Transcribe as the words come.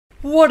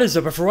What is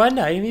up everyone,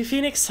 I am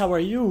Phoenix, how are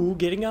you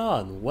getting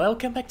on?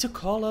 Welcome back to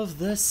Call of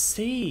the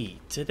Sea.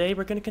 Today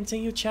we're going to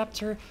continue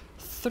chapter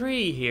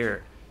 3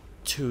 here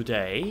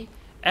today.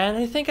 And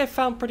I think I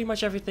found pretty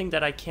much everything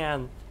that I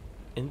can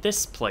in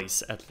this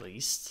place at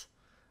least.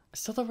 I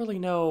still don't really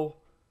know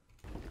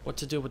what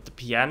to do with the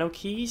piano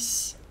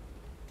keys.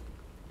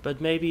 But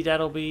maybe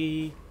that'll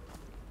be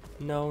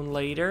known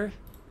later.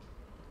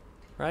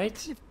 Right?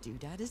 What kind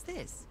of doodad is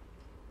this?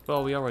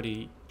 Well, we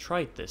already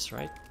tried this,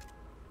 right?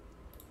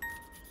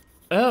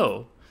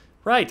 Oh,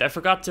 right, I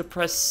forgot to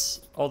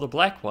press all the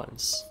black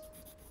ones.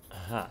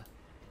 Aha.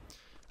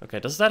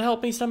 Okay, does that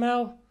help me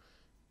somehow?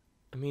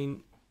 I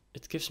mean,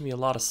 it gives me a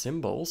lot of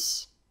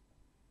symbols.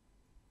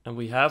 And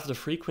we have the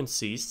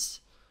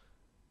frequencies.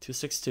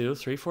 262,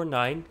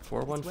 349,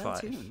 415. Well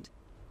tuned.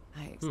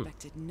 I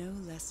expected no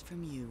less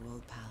from you,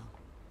 old pal.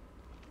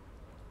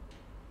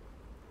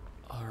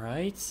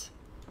 Alright.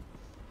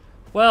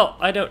 Well,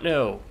 I don't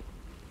know.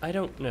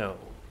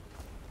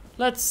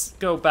 Let's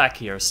go back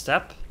here a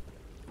step.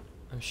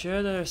 I'm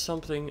sure there's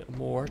something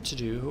more to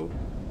do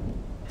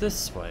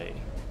this way.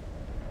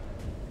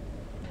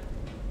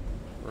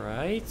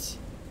 Right?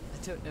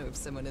 I don't know if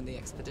someone in the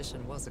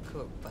expedition was a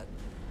cook, but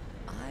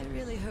I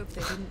really hope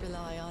they didn't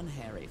rely on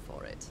Harry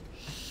for it.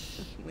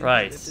 When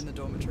Right. I lived in the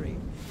dormitory,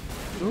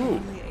 we Ooh.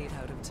 only ate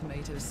out of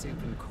tomato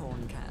soup and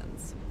corn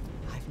cans.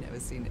 I've never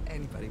seen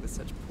anybody with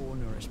such poor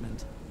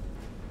nourishment.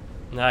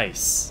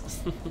 Nice.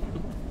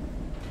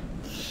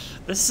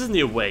 This is a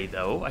new way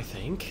though, I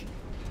think.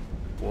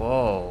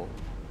 Whoa.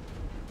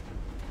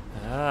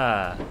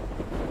 Ah,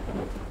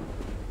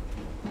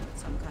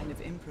 Some kind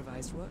of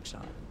improvised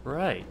workshop.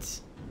 right.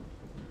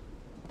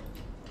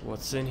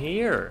 What's in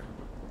here?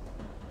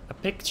 A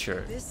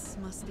picture. This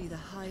must be the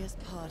highest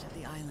part of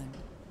the island.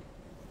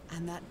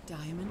 And that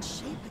diamond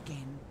shape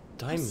again.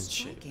 How Diamond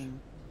shape. striking.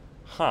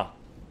 Huh.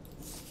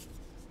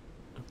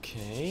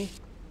 Okay.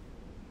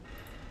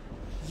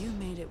 You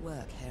made it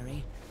work,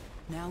 Harry.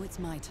 Now it's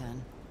my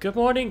turn. Good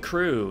morning,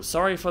 crew.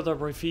 Sorry for the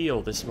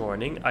reveal this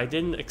morning. I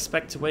didn't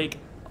expect to wake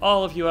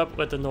all of you up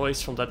with the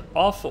noise from that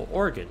awful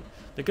organ.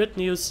 The good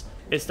news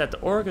is that the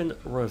organ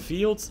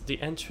revealed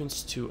the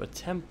entrance to a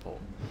temple.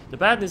 The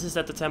bad news is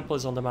that the temple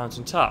is on the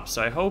mountain top,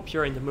 so I hope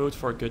you're in the mood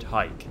for a good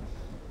hike.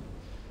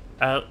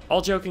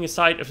 All joking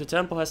aside, if the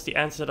temple has the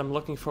answer that I'm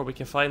looking for, we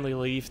can finally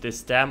leave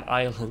this damn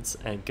island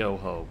and go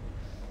home.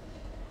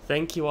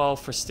 Thank you all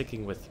for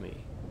sticking with me.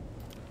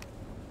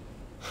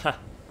 Ha.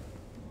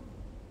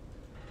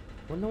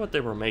 Wonder what they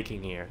were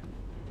making here.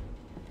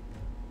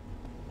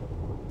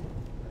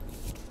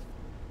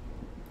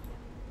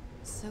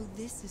 So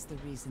this is the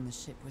reason the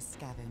ship was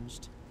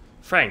scavenged.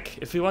 Frank,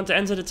 if we want to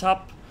enter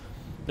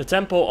the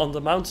temple on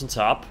the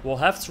mountaintop, we'll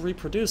have to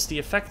reproduce the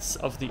effects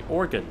of the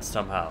organ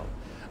somehow.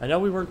 I know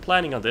we weren't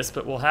planning on this,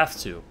 but we'll have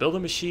to. Build a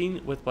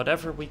machine with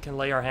whatever we can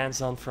lay our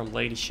hands on from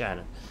Lady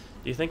Shannon.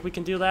 Do you think we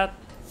can do that?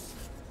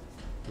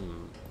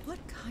 What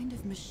kind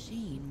of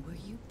machine were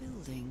you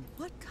building?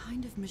 What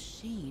kind of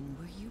machine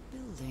were you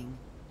building?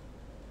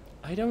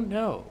 I don't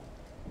know.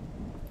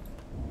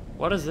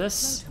 What is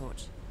this?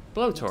 Blowtorch.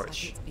 Blowtorch.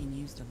 Looks like it's been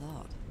used a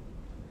lot.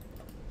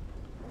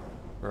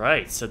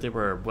 Right, so they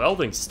were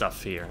welding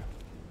stuff here.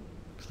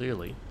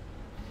 Clearly.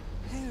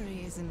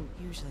 Harry isn't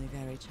usually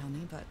very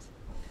chummy, but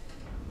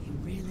he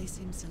really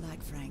seems to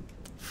like Frank.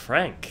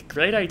 Frank,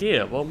 great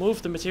idea. We'll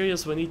move the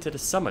materials we need to the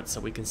summit so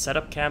we can set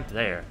up camp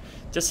there.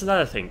 Just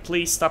another thing,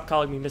 please stop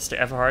calling me Mr.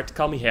 Everhart.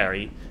 Call me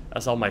Harry,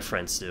 as all my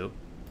friends do.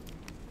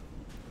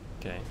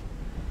 Okay.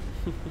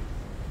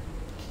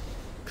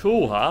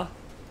 Cool, huh?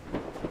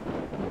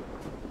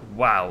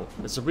 Wow,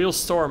 there's a real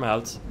storm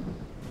out.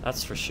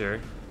 That's for sure.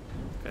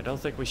 Okay, I don't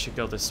think we should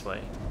go this way.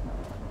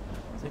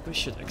 I think we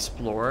should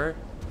explore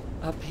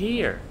up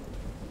here.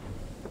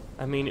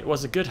 I mean, it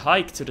was a good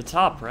hike to the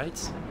top, right?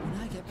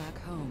 When I get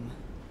back home,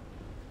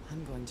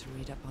 I'm going to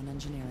read up on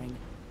engineering.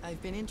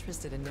 I've been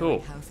interested in Cool.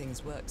 knowing how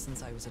things work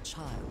since I was a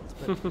child,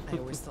 but I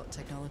always thought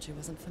technology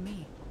wasn't for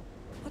me.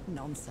 What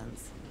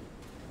nonsense.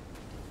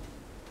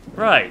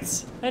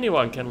 Right,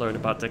 anyone can learn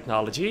about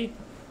technology.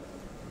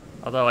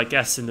 Although I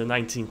guess in the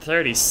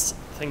 1930s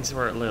things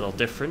were a little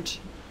different.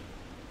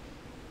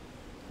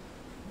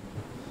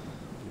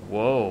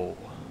 Whoa.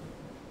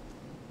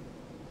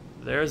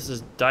 There's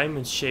this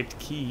diamond-shaped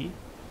key.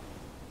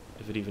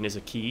 If it even is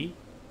a key.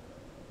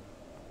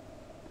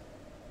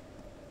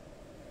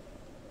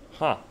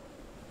 Huh.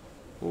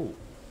 Ooh.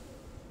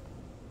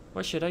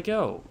 Where should I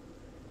go?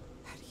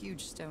 That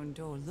huge stone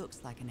door looks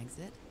like an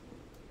exit.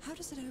 How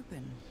does it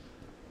open?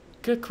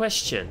 Good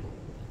question.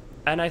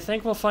 And I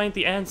think we'll find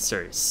the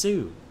answer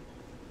soon.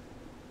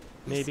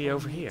 Maybe This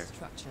over ornate here.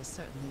 Structure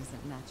certainly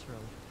isn't natural,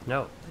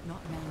 No. but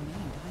not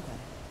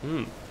man-made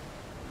either.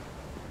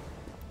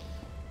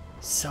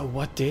 So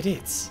what did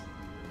it?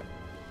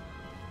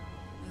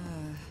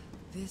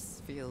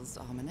 This feels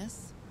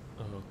ominous.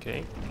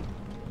 Okay.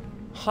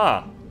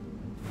 Huh.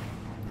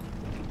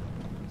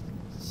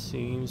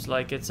 Seems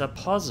like it's a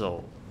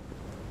puzzle.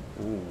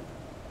 Ooh.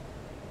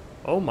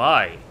 Oh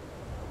my.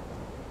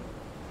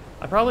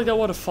 I probably don't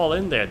want to fall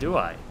in there, do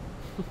I?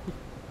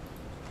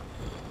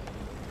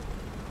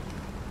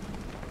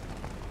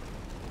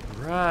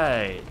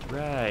 Right.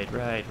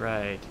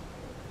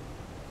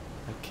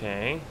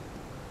 Okay.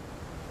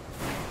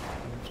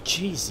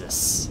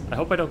 Jesus. I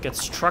hope I don't get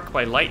struck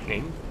by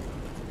lightning.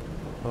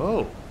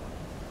 Oh.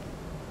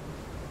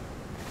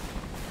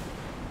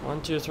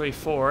 1, 2, 3,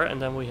 4,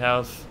 and then we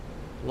have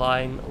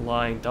line,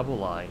 double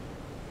line.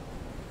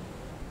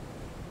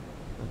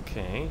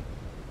 Okay.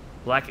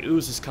 Black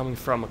ooze is coming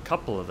from a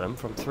couple of them,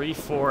 from 3,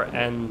 4,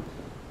 and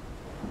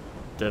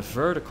the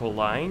vertical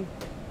line.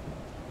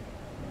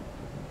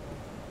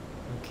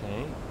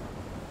 Okay.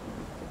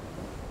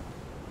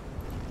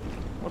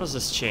 What does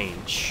this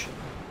change?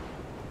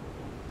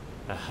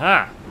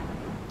 Aha!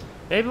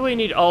 Maybe we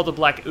need all the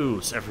black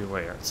ooze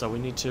everywhere, so we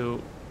need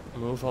to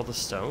move all the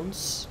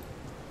stones.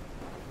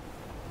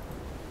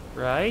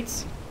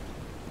 Right?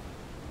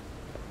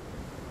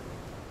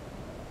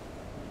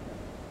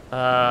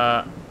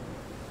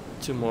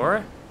 2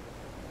 more.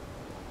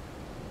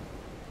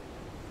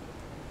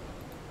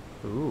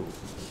 Ooh.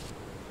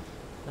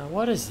 Now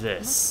what is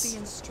this? Must be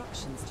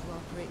instructions to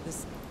operate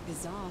this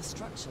bizarre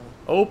structure.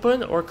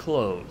 Open or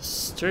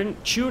close.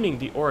 Tuning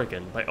the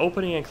organ by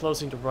opening and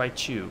closing the right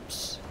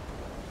tubes.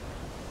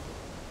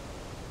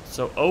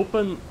 So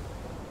open,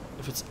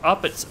 if it's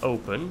up, it's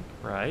open,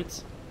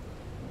 right?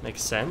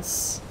 Makes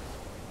sense.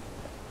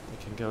 We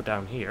can go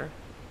down here.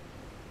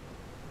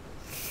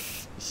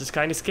 This is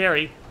kind of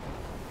scary.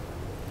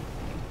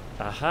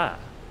 Aha.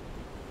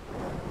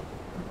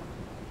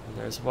 And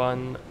there's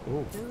one.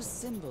 Ooh. Those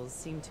symbols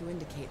seem to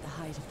indicate the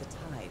height of the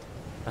tide.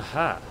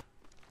 Aha.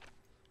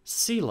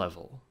 Sea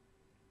level.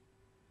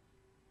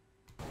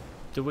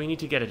 Do we need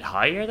to get it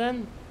higher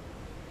then?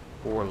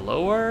 Or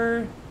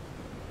lower?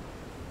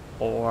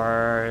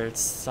 Or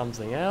it's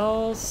something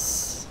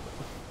else?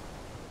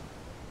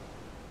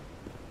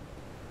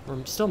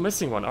 We're still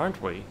missing one,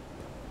 aren't we?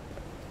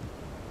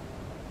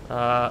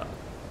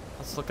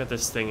 Let's look at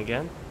this thing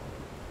again.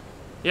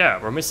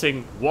 Yeah, we're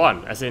missing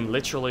 1, as in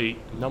literally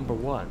number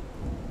 1.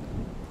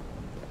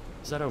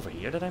 Is that over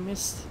here that I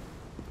missed?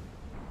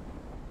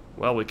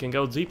 Well, we can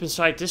go deep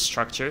inside this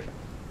structure.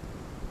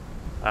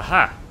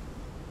 Aha!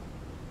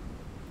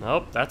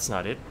 Nope, that's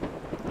not it.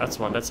 That's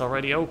one that's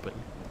already open.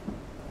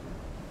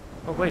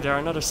 Oh wait, there are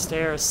another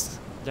stairs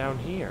down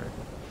here.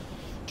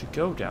 To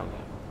go down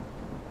here.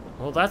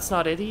 Well, that's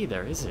not it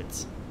either, is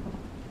it?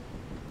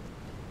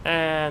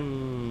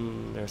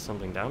 And there's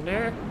something down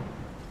there.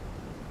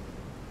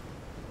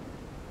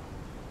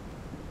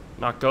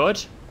 Not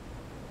good.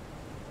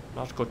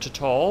 Not good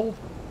at all.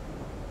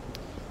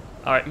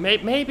 Alright,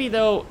 maybe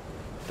though,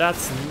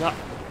 that's not...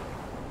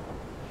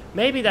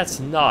 Maybe that's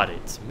not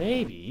it.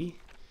 Maybe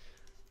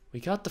we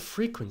got the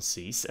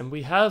frequencies and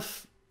we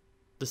have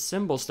the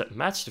symbols that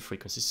match the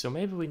frequencies, so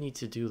maybe we need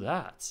to do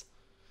that.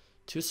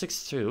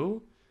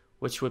 262,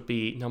 which would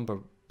be number...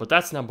 But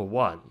that's number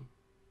 1.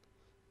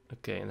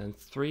 Okay, and then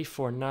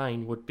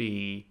 349 would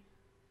be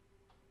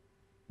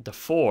the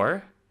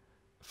 4.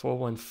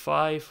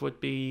 415 would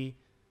be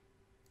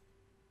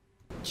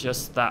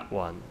just that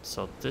one.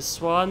 So this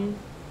one,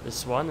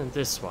 and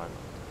this one.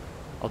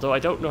 Although I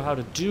don't know how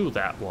to do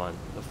that one,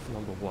 of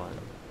number 1.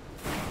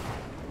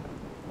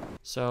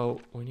 So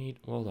we need,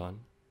 hold on.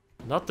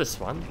 Not this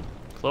one.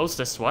 Close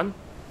this one.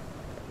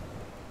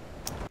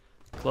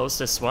 Close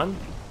this one.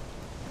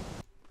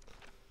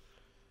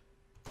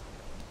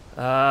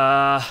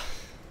 Alright,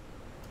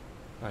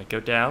 go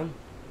down.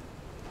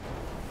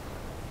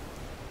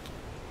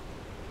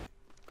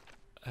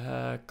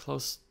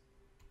 Close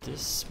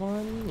this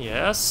one,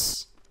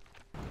 yes.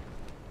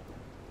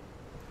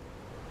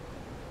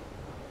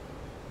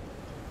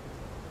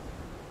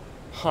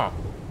 Huh.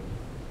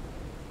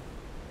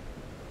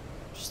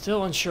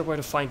 Still unsure where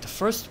to find the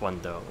first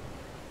one though.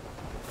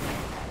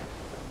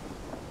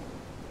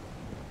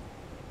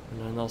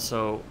 And then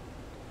also...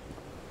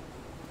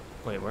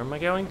 Wait, where am I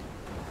going?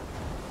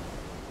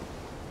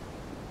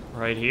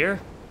 Right here?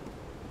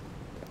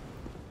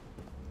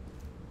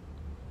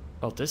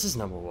 Oh, this is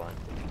number 1.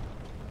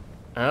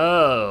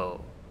 Oh.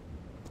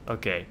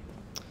 Okay.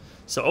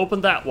 So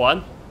open that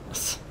one.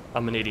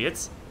 I'm an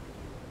idiot.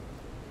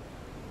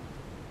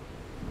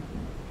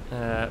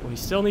 We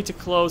still need to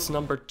close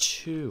number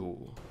 2.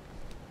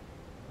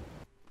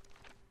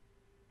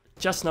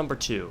 Just number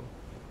 2.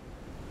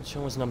 Which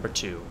one was number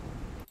 2?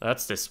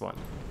 That's this one.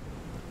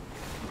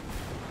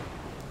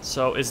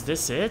 So is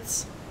this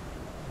it?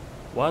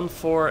 1,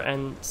 4,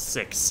 and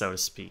 6, so to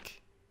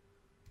speak.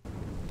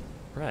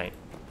 Right.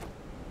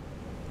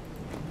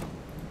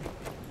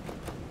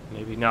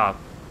 Maybe not.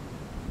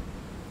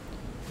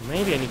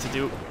 Maybe I need to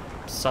do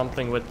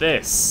something with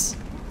this.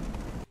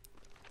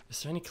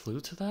 Is there any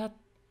clue to that?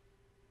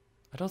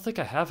 I don't think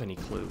I have any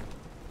clue.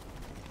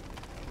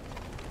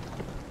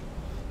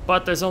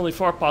 But there's only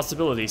 4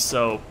 possibilities,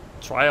 so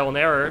trial and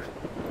error.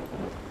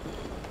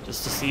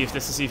 Just to see if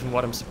this is even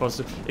what I'm supposed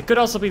to... It could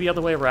also be the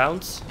other way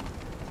around.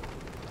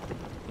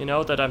 You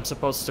know, that I'm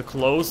supposed to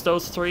close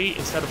those 3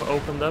 instead of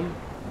open them.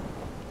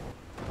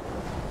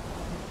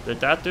 Did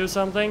that do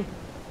something?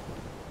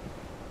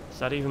 Is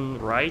that even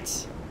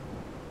right?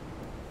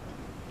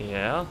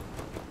 Yeah.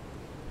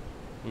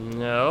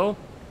 No.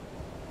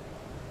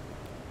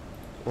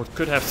 Or it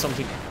could have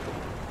something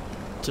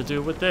to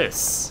do with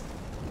this.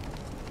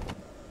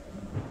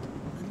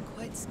 I'm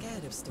quite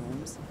scared of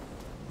storms.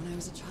 When I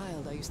was a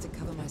child, I used to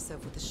cover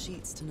myself with the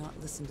sheets to not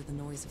listen to the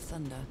noise of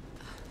thunder.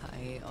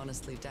 I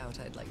honestly doubt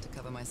I'd like to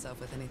cover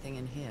myself with anything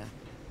in here.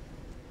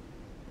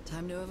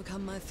 Time to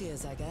overcome my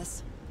fears, I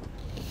guess.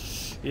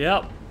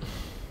 Yep.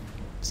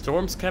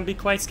 Storms can be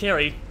quite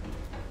scary.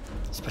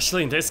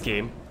 Especially in this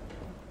game.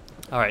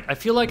 Alright, I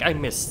feel like I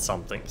missed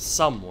something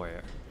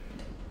somewhere.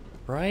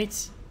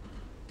 Right?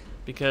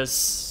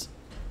 Because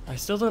I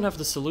still don't have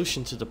the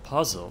solution to the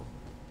puzzle.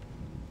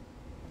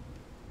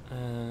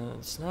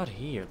 It's not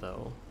here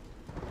though.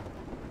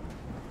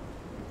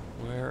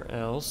 Where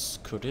else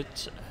could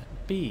it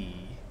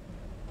be?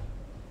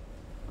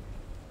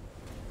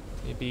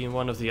 Maybe in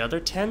one of the other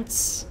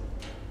tents?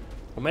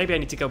 Or maybe I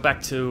need to go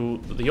back to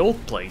the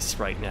old place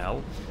right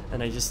now,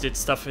 and I just did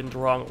stuff in the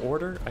wrong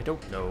order? I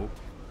don't know.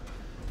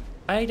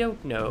 I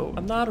don't know.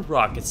 I'm not a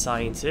rocket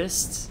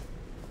scientist.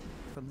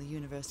 From the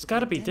University It's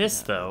gotta be of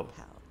this Denver, though.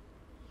 pal.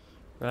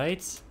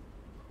 Right?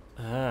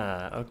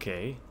 Ah,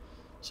 okay.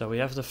 So we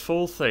have the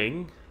full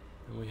thing,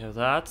 and we have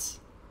that.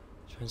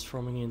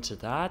 Transforming into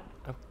that.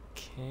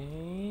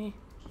 Okay.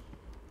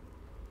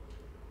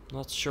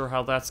 Not sure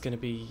how that's gonna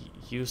be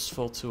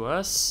useful to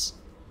us.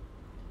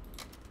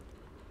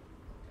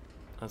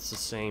 That's the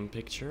same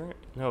picture.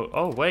 No,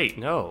 oh wait,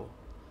 no.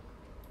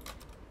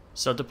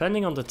 So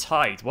depending on the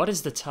tide, what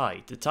is the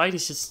tide? The tide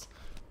is just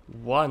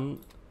one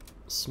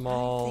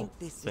small I think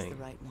this thing. is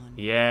the right one.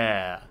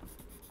 Yeah.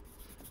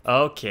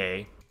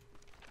 Okay.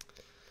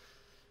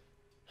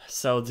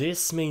 So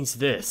this means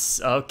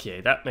this.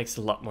 Okay, that makes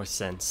a lot more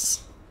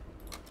sense.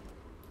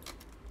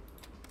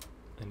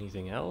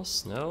 Anything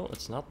else? No,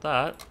 it's not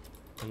that.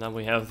 And then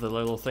we have the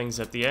little things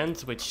at the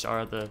end, which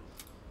are the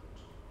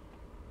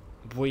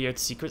weird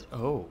secret.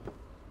 Oh.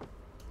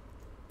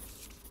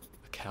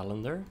 A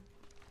calendar.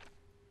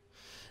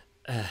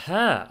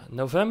 Aha!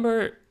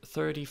 November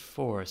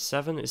 34.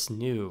 7 is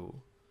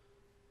new.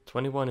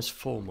 21 is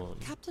full moon.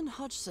 Captain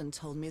Hodgson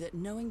told me that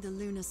knowing the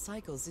lunar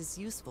cycles is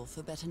useful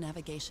for better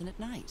navigation at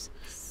night.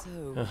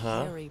 So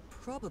Harry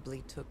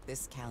probably took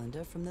this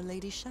calendar from the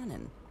Lady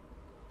Shannon.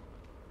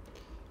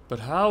 But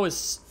how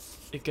is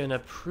it gonna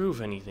prove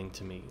anything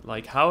to me?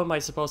 Like, how am I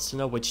supposed to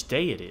know which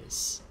day it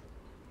is?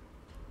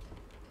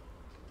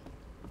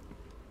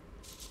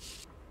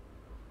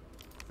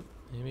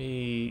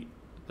 Maybe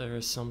there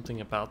is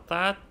something about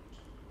that?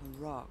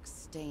 A rock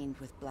stained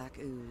with black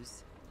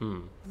ooze.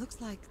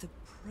 Looks like the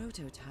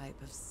prototype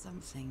of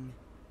something.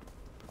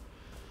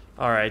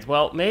 Alright,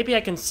 well, maybe I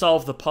can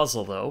solve the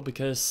puzzle though,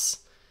 because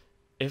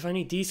if I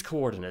need these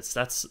coordinates,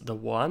 that's the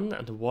 1,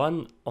 and the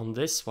 1 on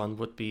this one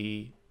would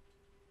be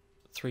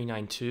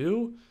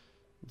 392.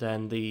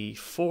 Then the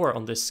 4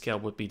 on this scale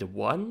would be the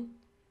 1.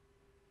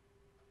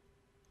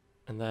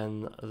 And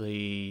then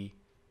the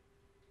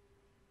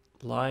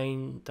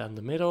line down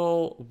the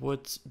middle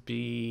would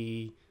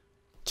be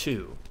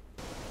 2.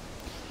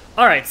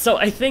 Alright, so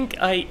I think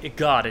I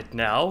got it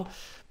now,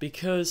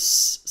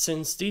 because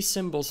since these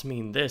symbols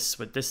mean this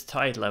with this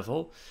tide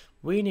level,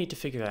 we need to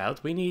figure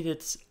out, we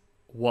needed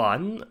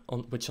 1,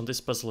 which on this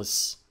puzzle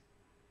is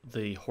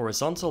the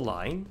horizontal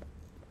line.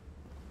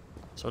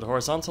 So the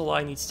horizontal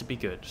line needs to be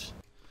good.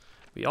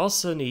 We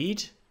also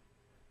need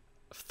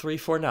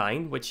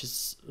 349, which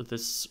is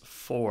this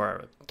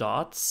 4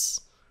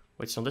 dots,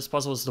 which on this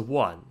puzzle is the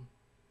 1.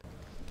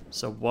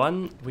 So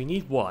 1, we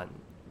need 1.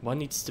 1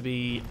 needs to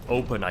be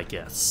open, I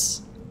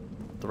guess.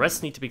 The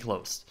rest need to be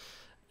closed.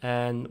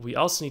 And we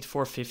also need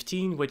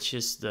 415, which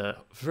is the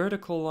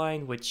vertical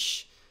line,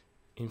 which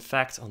in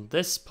fact on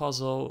this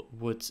puzzle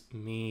would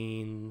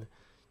mean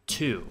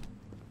 2.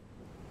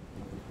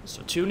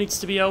 So 2 needs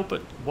to be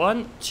open.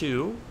 1,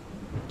 2.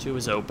 2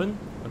 is open.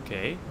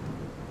 Okay.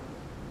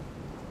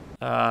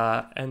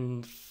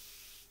 And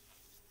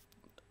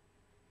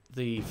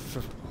the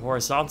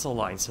horizontal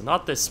line, so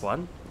not this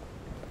one.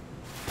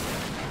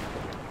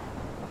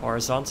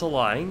 Horizontal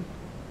line,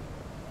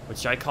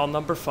 which I call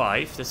number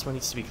 5. This one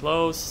needs to be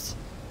closed.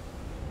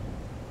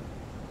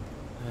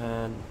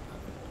 And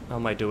how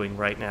am I doing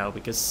right now?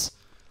 Because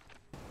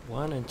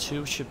 1 and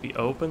 2 should be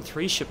open.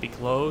 3 should be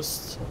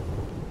closed.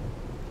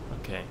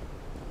 Okay.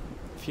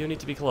 A few need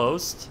to be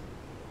closed.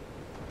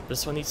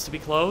 This one needs to be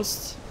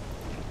closed.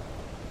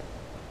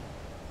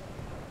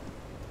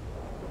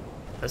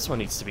 This one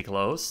needs to be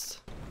closed.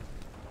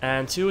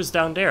 And 2 is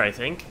down there, I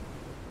think.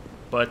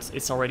 But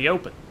it's already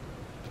open,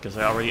 because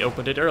I already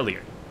opened it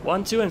earlier.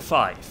 1, 2, and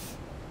 5.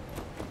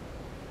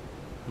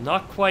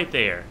 Not quite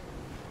there.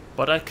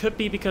 But it could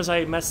be because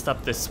I messed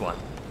up this one.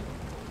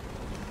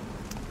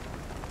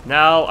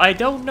 Now, I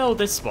don't know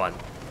this one.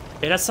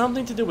 It has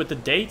something to do with the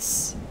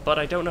dates, but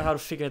I don't know how to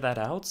figure that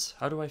out.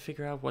 How do I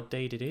figure out what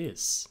date it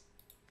is?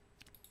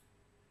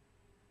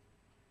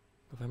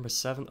 November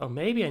 7th. Oh,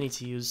 maybe I need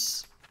to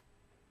use...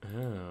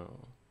 Oh.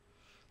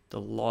 The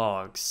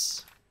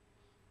logs.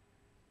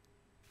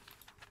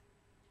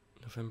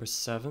 November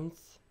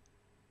 7th.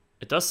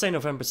 It does say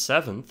November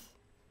 7th.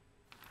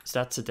 Is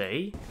that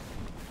today?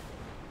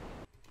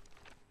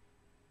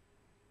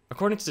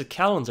 According to the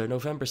calendar,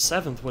 November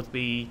 7th would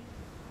be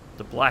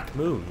the black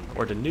moon,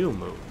 or the new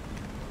moon.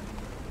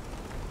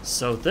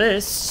 So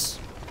this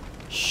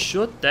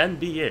should then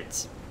be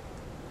it.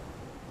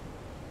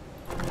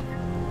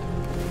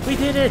 We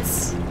did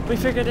it! We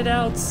figured it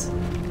out!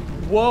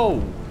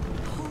 Whoa!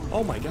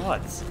 Oh my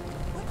god.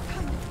 What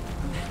kind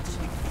of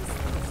magic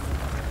is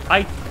this?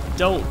 I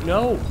don't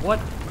know what...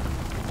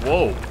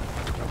 Whoa.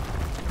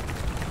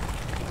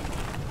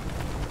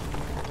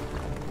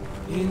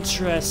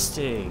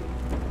 Interesting.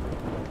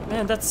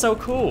 Man, that's so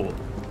cool.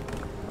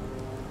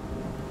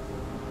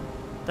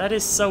 That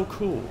is so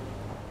cool.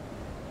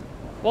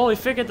 Well, we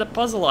figured the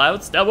puzzle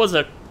out. That was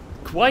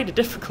quite a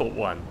difficult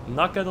one, I'm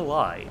not gonna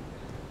lie.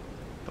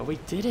 But we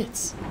did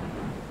it.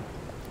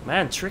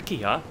 Man, tricky,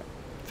 huh?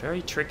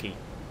 Very tricky.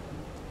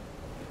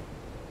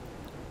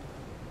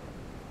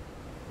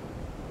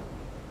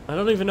 I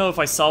don't even know if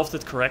I solved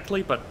it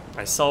correctly, but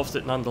I solved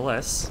it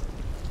nonetheless.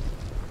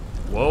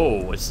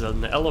 Whoa, it's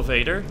an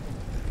elevator.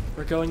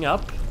 We're going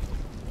up.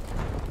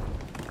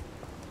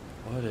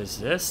 What is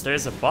this?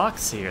 There's a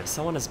box here.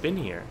 Someone has been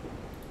here.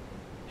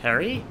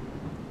 Harry?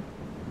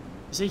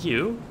 Is it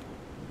you?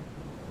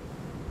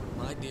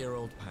 My dear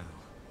old pal,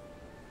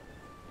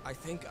 I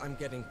think I'm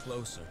getting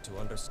closer to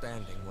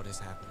understanding what is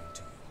happening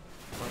to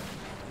you, but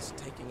it is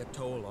taking a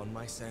toll on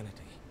my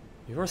sanity.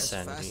 Your As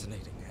sanity.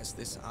 fascinating as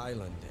this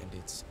island and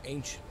its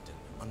ancient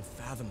and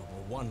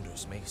unfathomable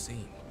wonders may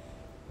seem,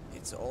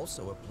 it's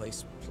also a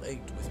place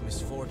plagued with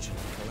misfortune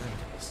and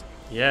calamities.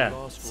 Yeah, We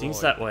lost seems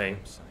Roy that at the way.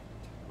 campsite.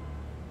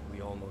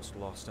 We almost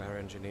lost our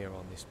engineer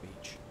on this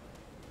beach.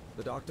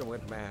 The doctor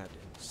went mad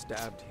and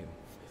stabbed him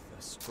with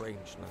a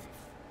strange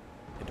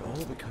knife. And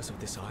all because of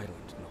this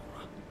island,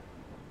 Nora.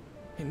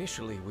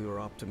 Initially, we were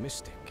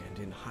optimistic and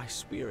in high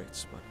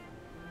spirits, but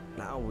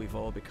now we've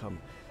all become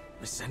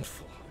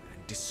resentful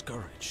and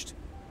discouraged.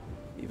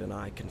 Even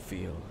I can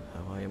feel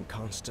how I am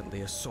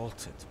constantly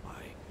assaulted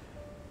by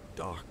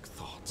dark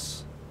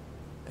thoughts.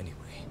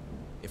 Anyway,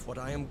 if what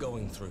I am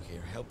going through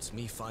here helps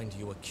me find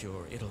you a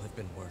cure, it'll have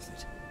been worth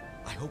it.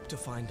 I hope to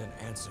find an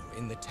answer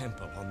in the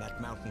temple on that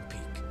mountain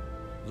peak.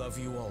 Love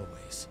you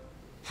always,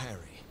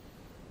 Harry.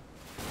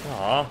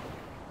 Aw.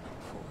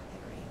 Poor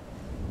Harry.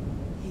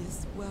 He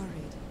is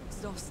worried,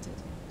 exhausted,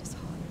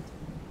 disheartened.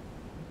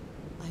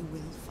 I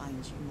will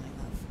find you, my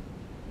love.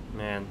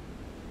 Man.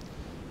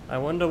 I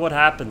wonder what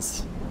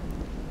happens.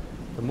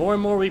 The more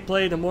and more we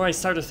play, the more I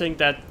start to think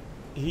that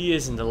he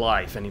isn't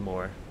alive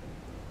anymore.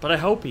 But I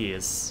hope he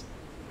is.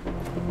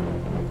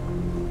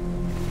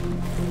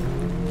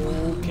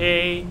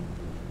 Okay.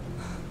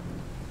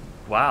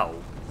 Wow.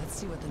 Let's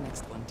see what the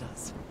next one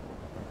does.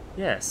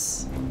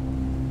 Yes.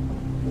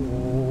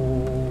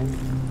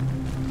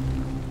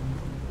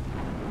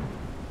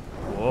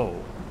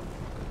 Whoa.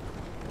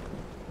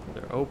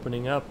 They're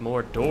opening up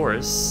more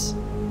doors.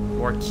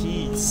 More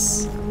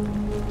keys.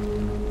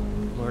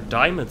 More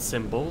diamond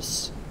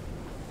symbols.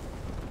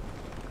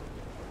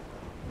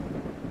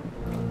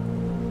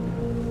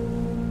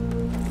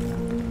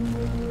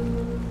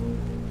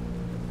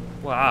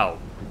 Wow.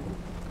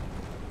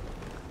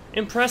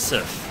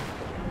 Impressive.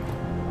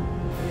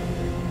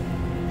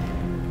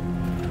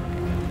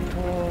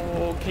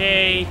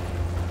 Okay.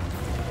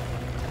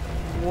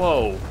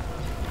 Whoa.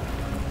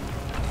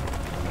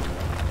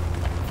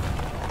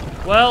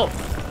 Well,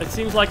 it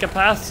seems like a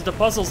path to the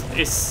puzzles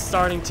is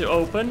starting to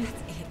open. That's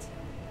it.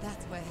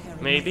 That's where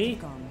Harry Maybe.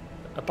 must have gone.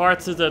 A part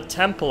to the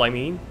temple, I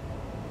mean.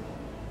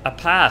 A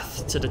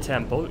path to the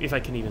temple, if I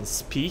can even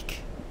speak.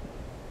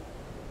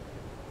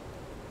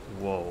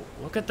 Whoa.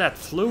 Look at that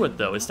fluid,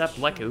 though. Is that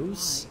black Not sure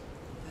ooze?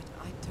 why,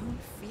 but I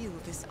don't feel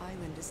this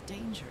island is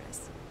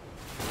dangerous.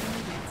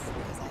 Maybe it's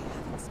because I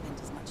haven't spent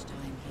as much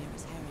time here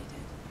as Harry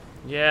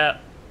did. Yeah,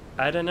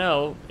 I don't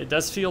know. It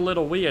does feel a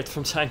little weird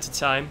from time to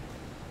time.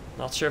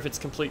 Not sure if it's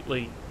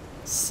completely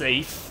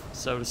safe,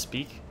 so to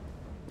speak.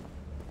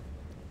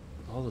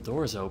 All the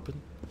doors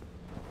open.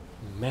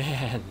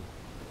 Man,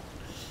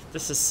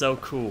 this is so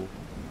cool.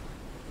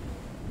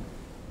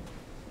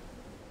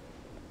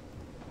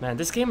 Man,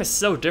 this game is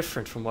so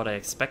different from what I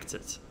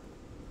expected.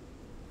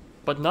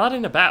 But not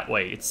in a bad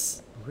way,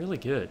 it's really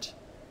good.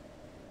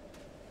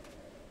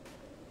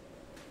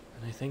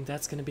 And I think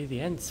that's gonna be the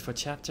end for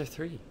chapter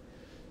 3.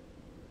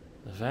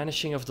 The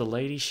vanishing of the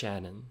Lady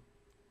Shannon.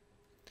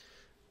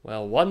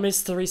 Well, one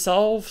mystery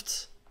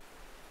solved.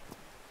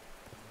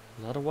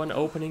 Another one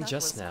opening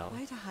just now.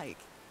 Quite a hike.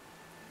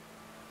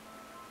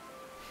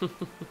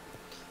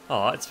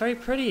 Oh, it's very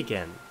pretty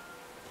again.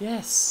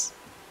 Yes.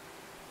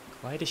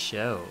 Quite a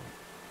show.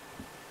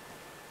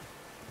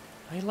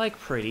 I like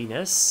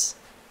prettiness.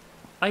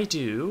 I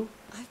do.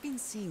 I've been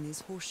seeing these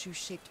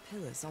horseshoe-shaped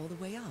pillars all the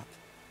way up.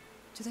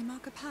 Do they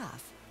mark a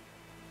path?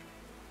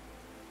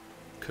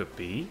 Could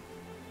be.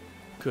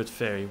 Could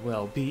very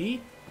well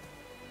be.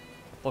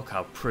 Look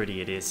how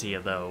pretty it is here,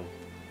 though.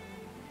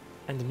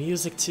 And the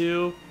music,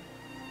 too.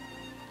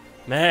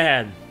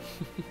 Man,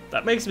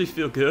 that makes me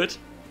feel good.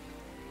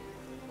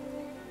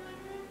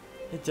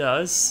 It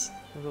does.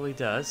 It really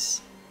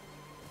does.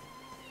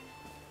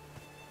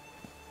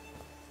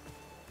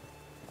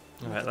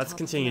 at Alright, the let's top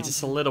of the continue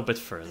just a mountain. little bit I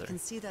further. can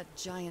see that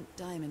giant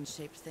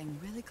diamond-shaped thing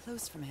really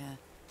close from here.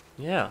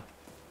 Yeah.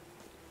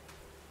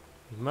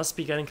 We must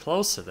be getting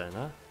closer then,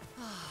 huh?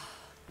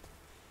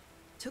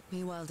 Took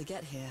me a while to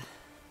get here,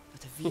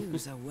 but the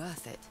views are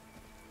worth it.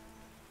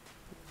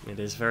 It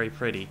is very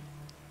pretty.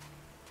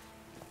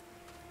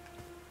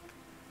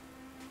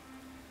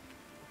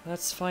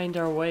 Let's find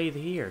our way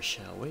here,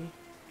 shall we?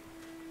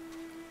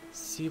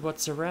 See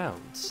what's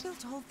around. Who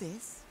built all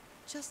this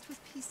just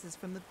with pieces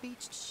from the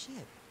beached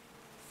ship?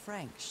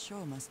 Frank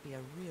sure must be a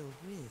real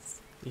whiz.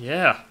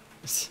 Yeah.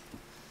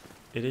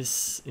 It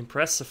is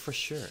impressive for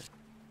sure.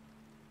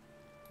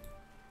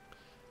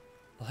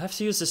 I'll have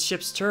to use the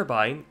ship's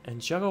turbine and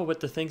juggle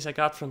with the things I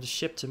got from the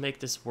ship to make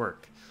this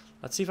work.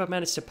 Let's see if I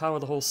manage to power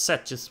the whole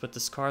set just with the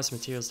scarce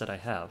materials that I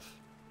have.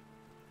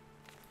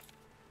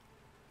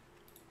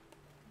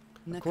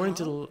 According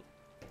to the...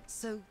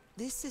 So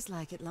this is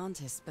like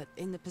Atlantis, but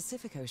in the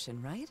Pacific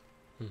Ocean, right?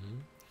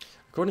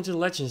 According to the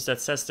legends,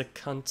 that says the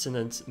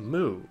continent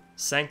Mu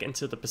sank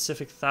into the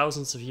Pacific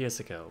thousands of years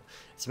ago.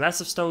 Its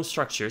massive stone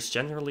structures,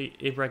 generally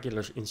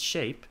irregular in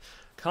shape,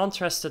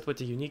 contrasted with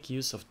the unique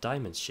use of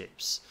diamond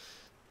shapes.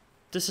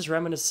 This is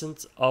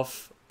reminiscent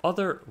of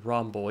other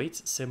rhomboid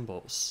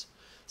symbols,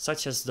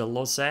 such as the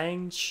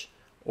losange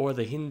or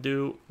the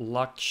Hindu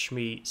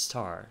Lakshmi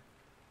star.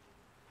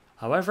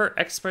 However,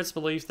 experts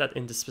believe that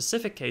in the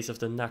specific case of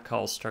the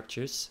Nakal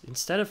structures,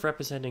 instead of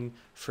representing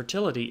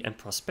fertility and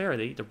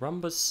prosperity, the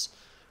rhombus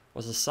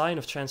was a sign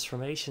of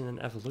transformation and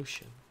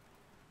evolution.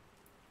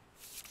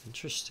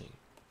 Interesting.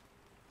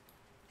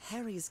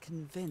 Harry's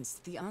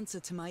convinced the answer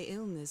to my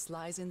illness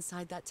lies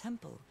inside that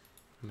temple.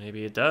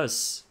 Maybe it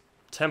does.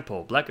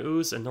 Temple, Black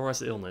Ooze, and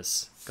Nora's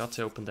illness. Got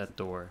to open that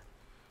door.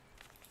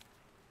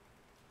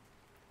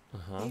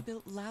 They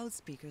built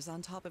loudspeakers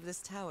on top of this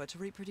tower to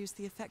reproduce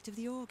the effect of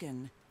the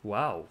organ.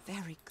 Wow.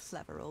 Very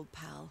clever, old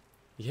pal.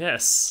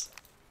 Yes.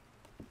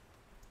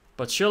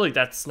 But surely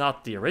that's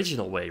not the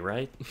original way,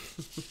 right?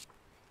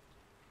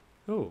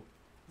 Ooh.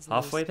 His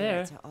Halfway low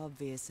there. spirits are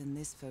obvious in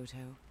this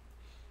photo.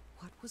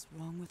 What was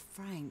wrong with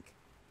Frank?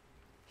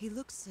 He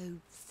looks so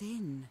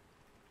thin.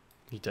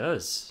 He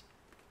does.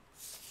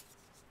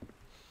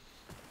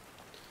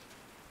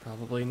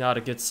 Probably not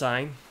a good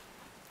sign.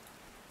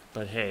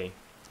 But hey,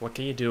 what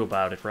can you do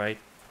about it, right?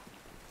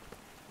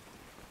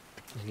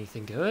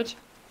 Anything good?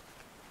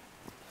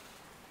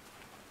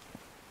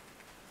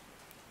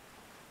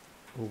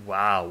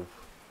 Wow.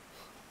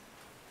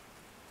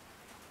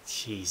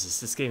 Jesus,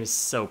 this game is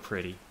so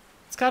pretty.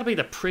 It's gotta be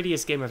the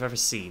prettiest game I've ever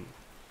seen.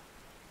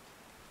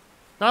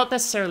 Not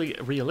necessarily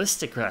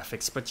realistic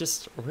graphics, but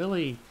just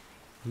really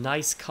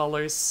nice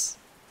colors,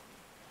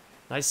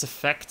 nice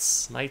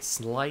effects,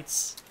 nice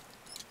lights.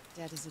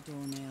 Dead as a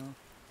doornail.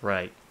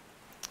 Right.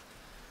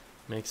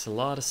 Makes a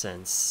lot of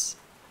sense.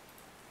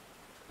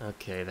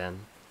 Okay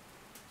then.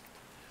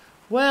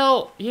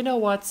 Well, you know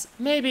what?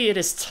 Maybe it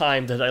is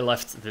time that I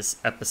left this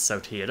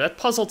episode here. That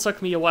puzzle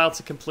took me a while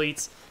to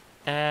complete,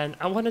 and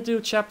I want to do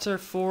chapter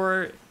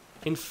 4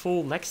 in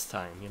full next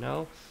time, you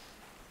know?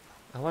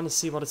 I want to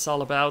see what it's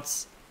all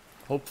about.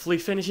 Hopefully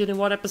finish it in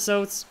one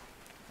episode.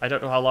 I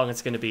don't know how long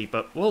it's going to be,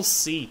 but we'll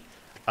see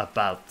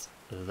about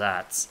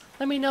that.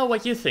 Let me know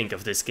what you think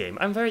of this game.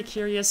 I'm very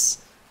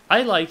curious.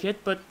 I like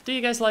it, but do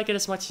you guys like it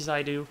as much as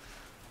I do?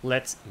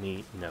 Let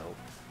me know.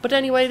 But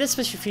anyway, this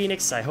was your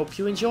Phoenix. I hope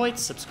you enjoyed.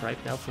 Subscribe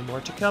now for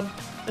more to come.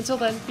 Until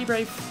then, be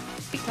brave,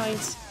 be kind,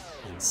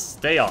 and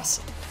stay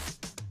awesome.